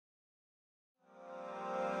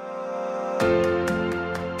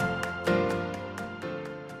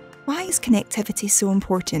Why is connectivity so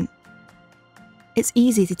important? It's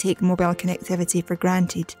easy to take mobile connectivity for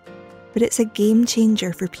granted, but it's a game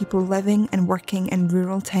changer for people living and working in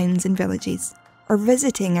rural towns and villages, or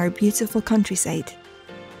visiting our beautiful countryside.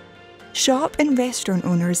 Shop and restaurant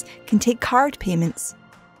owners can take card payments.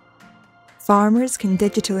 Farmers can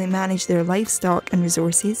digitally manage their livestock and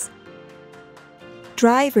resources.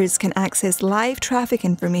 Drivers can access live traffic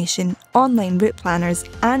information, online route planners,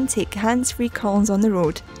 and take hands-free calls on the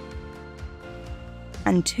road.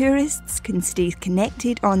 And tourists can stay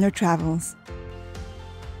connected on their travels.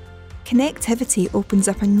 Connectivity opens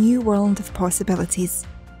up a new world of possibilities.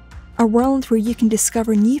 A world where you can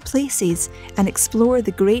discover new places and explore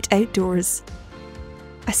the great outdoors.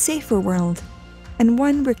 A safer world, and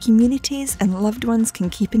one where communities and loved ones can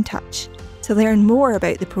keep in touch. To learn more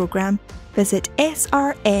about the programme, visit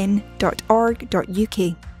srn.org.uk.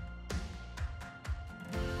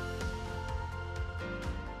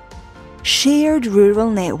 Shared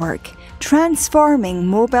Rural Network, transforming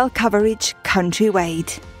mobile coverage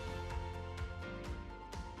countrywide.